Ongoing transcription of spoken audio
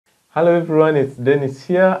Hello everyone, it's Dennis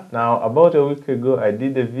here. Now, about a week ago, I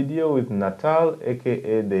did a video with Natal,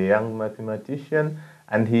 aka the young mathematician,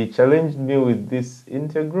 and he challenged me with this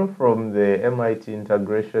integral from the MIT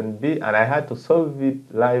integration B, and I had to solve it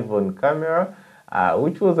live on camera,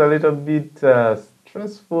 which was a little bit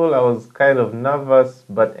stressful. I was kind of nervous,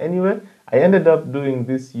 but anyway, I ended up doing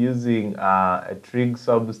this using a trig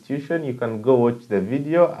substitution. You can go watch the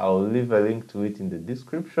video. I'll leave a link to it in the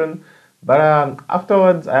description. But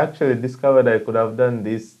afterwards, I actually discovered I could have done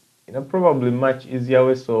this in a probably much easier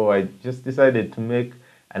way. So I just decided to make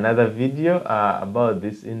another video about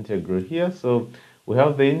this integral here. So we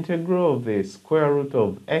have the integral of the square root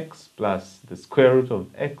of x plus the square root of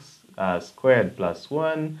x squared plus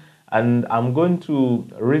 1. And I'm going to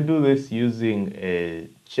redo this using a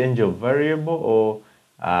change of variable or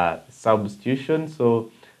substitution.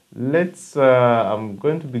 So I'm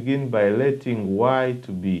going to begin by letting y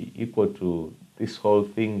to be equal to this whole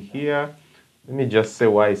thing here. Let me just say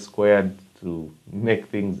y squared to make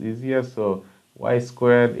things easier. So y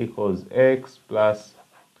squared equals x plus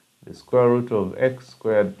the square root of x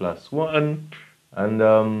squared plus 1.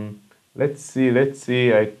 And let's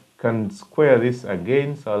see, I can square this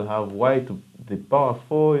again. So I'll have y to the power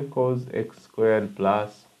 4 equals x squared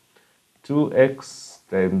plus 2x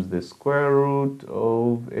times the square root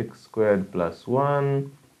of x squared plus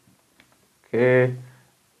 1, okay,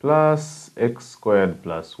 plus x squared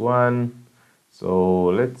plus 1. So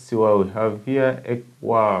let's see what we have here.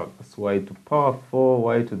 That's y to power 4,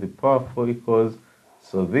 y to the power 4 equals,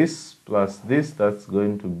 so this plus this, that's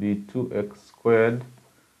going to be 2x squared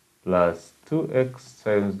plus 2x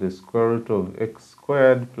times the square root of x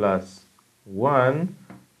squared plus 1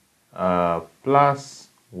 plus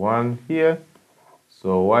 1 here.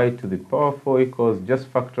 So y to the power 4 equals,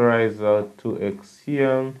 just factorize out 2x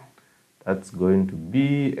here. That's going to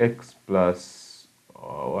be x plus,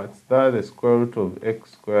 what's that? The square root of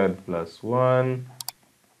x squared plus 1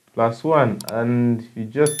 plus 1. And if you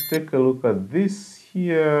just take a look at this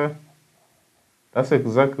here, that's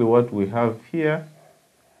exactly what we have here.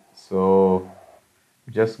 So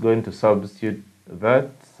I'm just going to substitute that.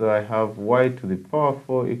 So I have y to the power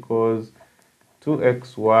 4 equals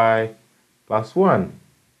 2xy plus 1.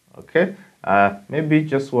 Okay, maybe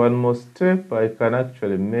just one more step. I can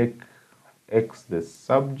actually make x the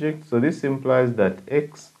subject. So this implies that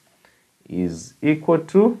x is equal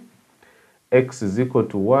to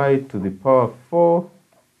y to the power 4.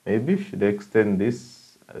 Maybe should extend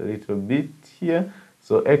this a little bit here.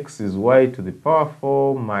 So x is y to the power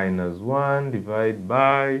 4 minus 1 divided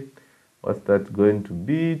by, what's that going to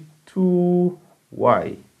be?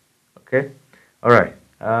 2y. Okay, all right.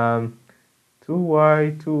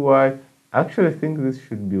 2y. I actually think this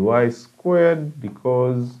should be y squared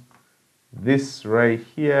because this right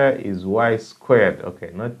here is y squared.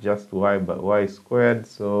 Okay, not just y, but y squared.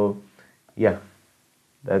 So yeah,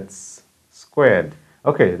 that's squared.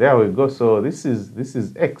 Okay, there we go. So this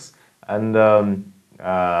is x. And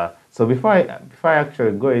so before I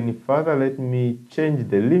actually go any further, let me change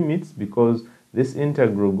the limits, because this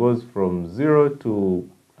integral goes from 0 to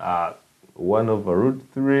 1 over root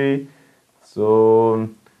 3. So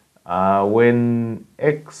when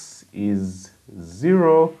x is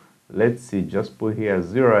 0, let's see, just put here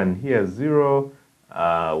 0 and here 0,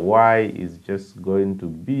 y is just going to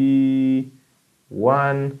be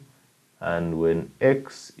 1. And when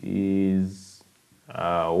x is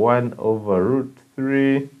 1 over root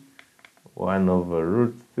 3,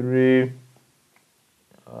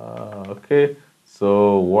 okay,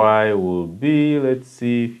 so y will be, let's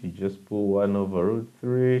see, if you just put 1 over root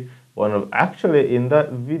 3, actually in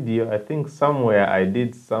that video, I think somewhere I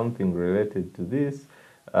did something related to this,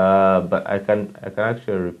 but I can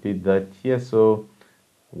actually repeat that here. So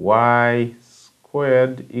y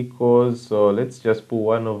squared equals, so let's just put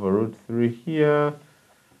 1 over root 3 here.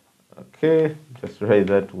 Okay, just write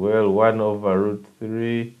that well, 1 over root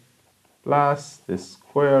 3 plus the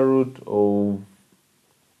square root of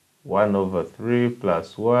 1 over 3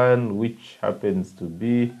 plus 1, which happens to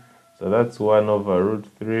be, so that's 1 over root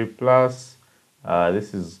 3 plus,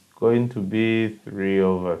 this is going to be 3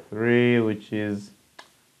 over 3, which is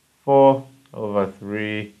 4 over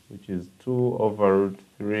 3, which is 2 over root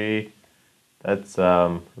 3. That's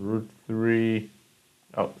root 3,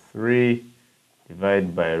 3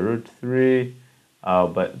 divided by root 3.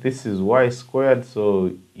 But this is y squared,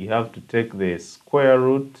 so you have to take the square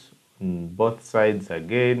root on both sides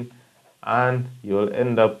again, and you'll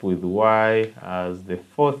end up with y as the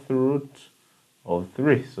 4th root of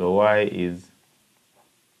 3. So y is,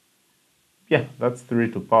 yeah, that's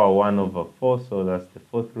 3 to power 1 over 4, so that's the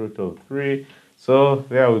 4th root of 3. So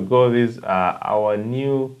there we go. These are our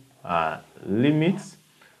new limits.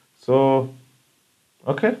 So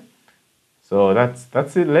okay, so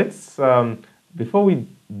that's it. Let's before we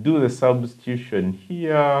do the substitution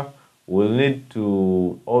here, we'll need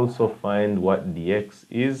to also find what dx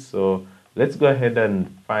is. So let's go ahead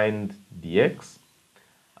and find dx.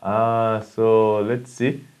 So let's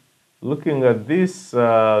see. Looking at this,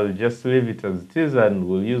 just leave it as it is, and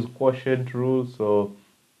we'll use quotient rule. So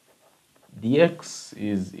dx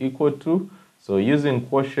is equal to, so using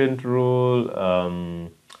quotient rule,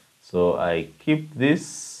 so I keep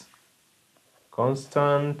this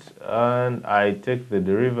constant and I take the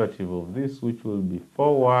derivative of this, which will be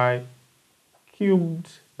 4y cubed.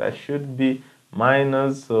 That should be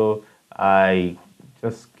minus, so I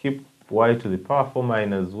just keep y to the power 4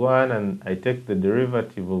 minus 1, and I take the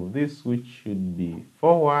derivative of this, which should be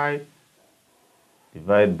 4y,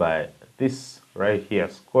 divided by this right here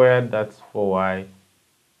squared. That's 4y,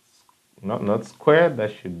 not squared,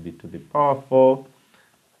 that should be to the power 4,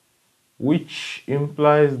 which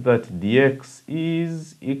implies that dx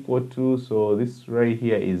is equal to, so this right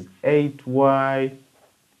here is 8y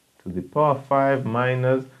to the power 5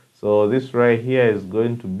 minus, so this right here is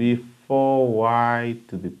going to be 4y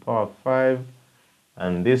to the power 5,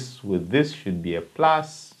 and this with this should be a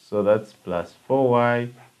plus, so that's plus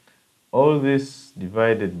 4y. All this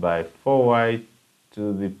divided by 4y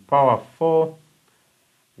to the power 4,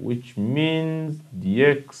 which means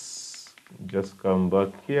dx, just come back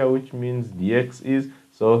here, which means dx is,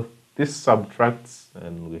 so this subtracts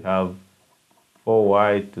and we have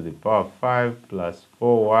 4y to the power 5 plus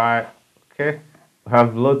 4y. Okay, we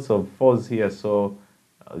have lots of 4's here, so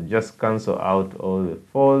I'll just cancel out all the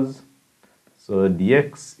 4's. So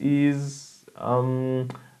dx is,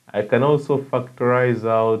 I can also factorize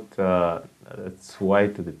out, that's y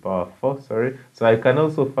to the power 4, sorry. So I can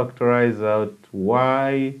also factorize out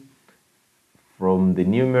y from the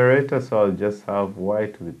numerator, so I'll just have y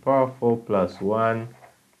to the power 4 plus 1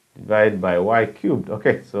 divided by y cubed.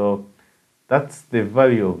 Okay, so that's the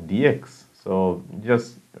value of dx. So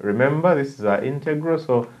just remember, this is our integral,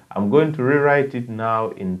 so I'm going to rewrite it now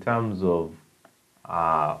in terms of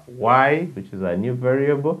y, which is our new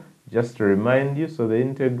variable. Just to remind you, so the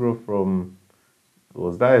integral from,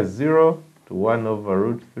 was that 0 to 1 over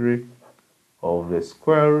root 3 of the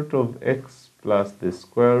square root of x plus the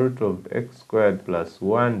square root of x squared plus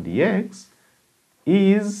 1 dx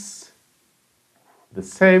is the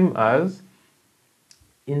same as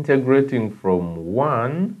integrating from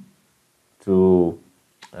 1 to,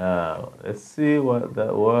 let's see what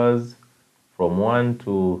that was, from 1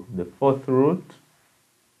 to the 4th root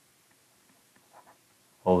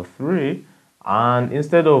of 3, and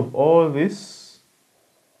instead of all this,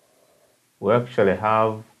 we actually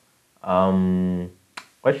have,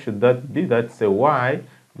 what should that be? That's a y,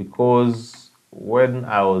 because when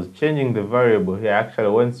I was changing the variable here, I actually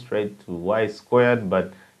went straight to y squared,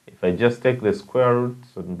 but if I just take the square roots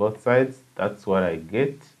on both sides, that's what I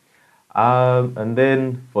get. And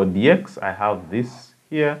then for dx, I have this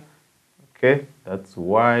here. Okay, that's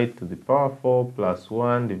y to the power 4 plus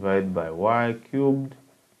 1 divided by y cubed.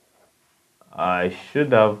 I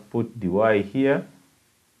should have put dy here,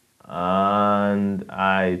 and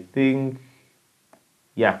I think,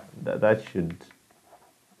 yeah, that should,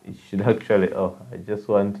 it should actually, oh, I just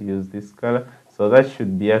want to use this color, so that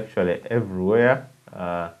should be actually everywhere.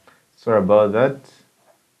 Sorry about that.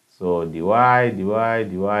 So dy everywhere.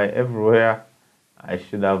 I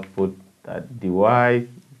should have put that dy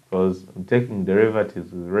because I'm taking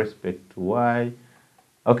derivatives with respect to y.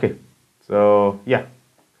 Okay, so yeah,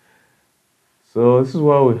 so this is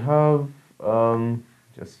what we have.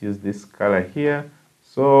 Just use this color here.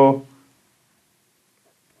 So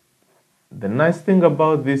the nice thing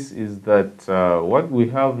about this is that what we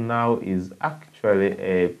have now is actually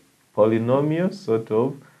a polynomial, sort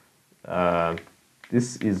of.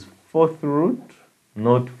 This is 4th root,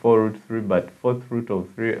 not 4 root 3, but 4th root of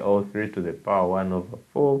 3, or 3 to the power 1 over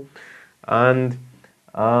 4. And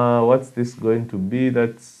what's this going to be?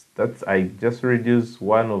 That's I just reduce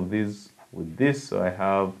one of these with this, so I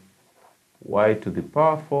have y to the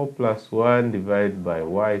power 4 plus 1 divided by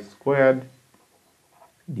y squared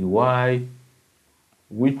dy,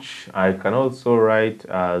 which I can also write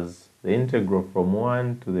as the integral from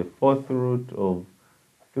 1 to the 4th root of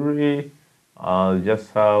 3. I'll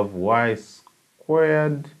just have y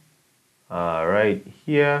squared right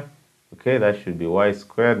here. Okay, that should be y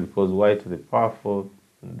squared because y to the power 4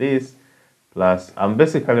 this, plus I'm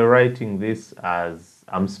basically writing this as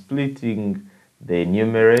I'm splitting the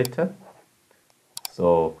numerator.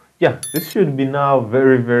 So yeah, this should be now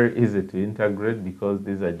very, very easy to integrate because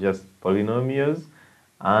these are just polynomials.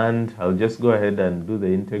 and I'll just go ahead and do the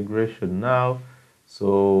integration now.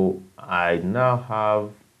 So I now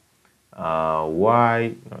have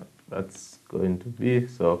y, that's going to be,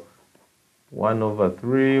 so 1 over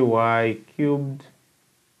 3 y cubed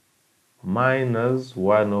minus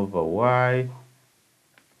 1 over y,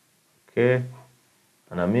 okay,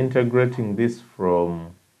 and I'm integrating this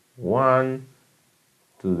from 1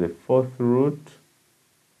 to the 4th root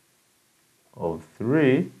of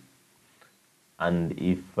 3, and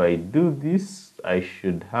if I do this, I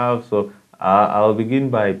should have, so I'll begin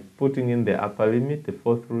by putting in the upper limit, the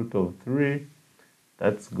 4th root of 3.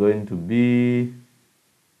 That's going to be,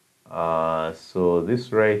 so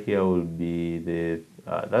this right here will be the,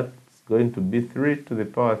 that's going to be 3 to the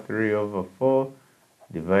power 3 over 4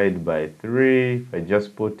 divided by 3. If I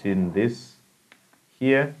just put in this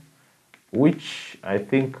here, which I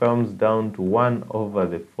think comes down to 1 over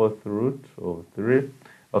the 4th root of 3.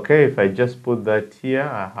 Okay, if I just put that here,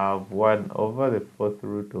 I have 1 over the 4th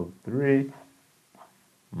root of 3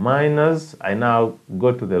 minus, I now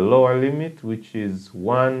go to the lower limit, which is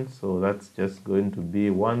 1, so that's just going to be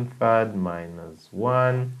 1/3 minus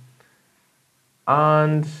 1.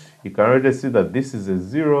 And you can already see that this is a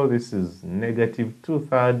 0, this is negative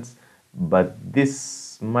 2/3, but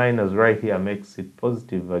this minus right here makes it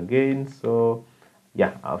positive again. So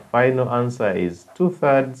yeah, our final answer is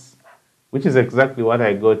 2/3, which is exactly what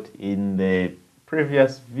I got in the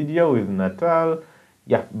previous video with Natal.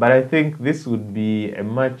 Yeah, but I think this would be a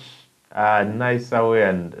much nicer way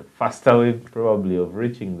and faster way probably of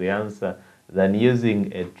reaching the answer than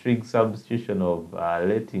using a trig substitution of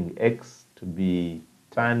letting x to be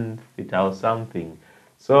tan theta or something.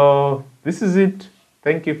 So this is it.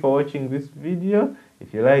 Thank you for watching this video.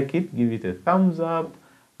 If you like it, give it a thumbs up,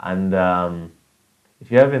 and if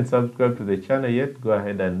you haven't subscribed to the channel yet, go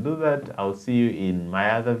ahead and do that. I'll see you in my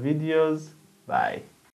other videos. Bye.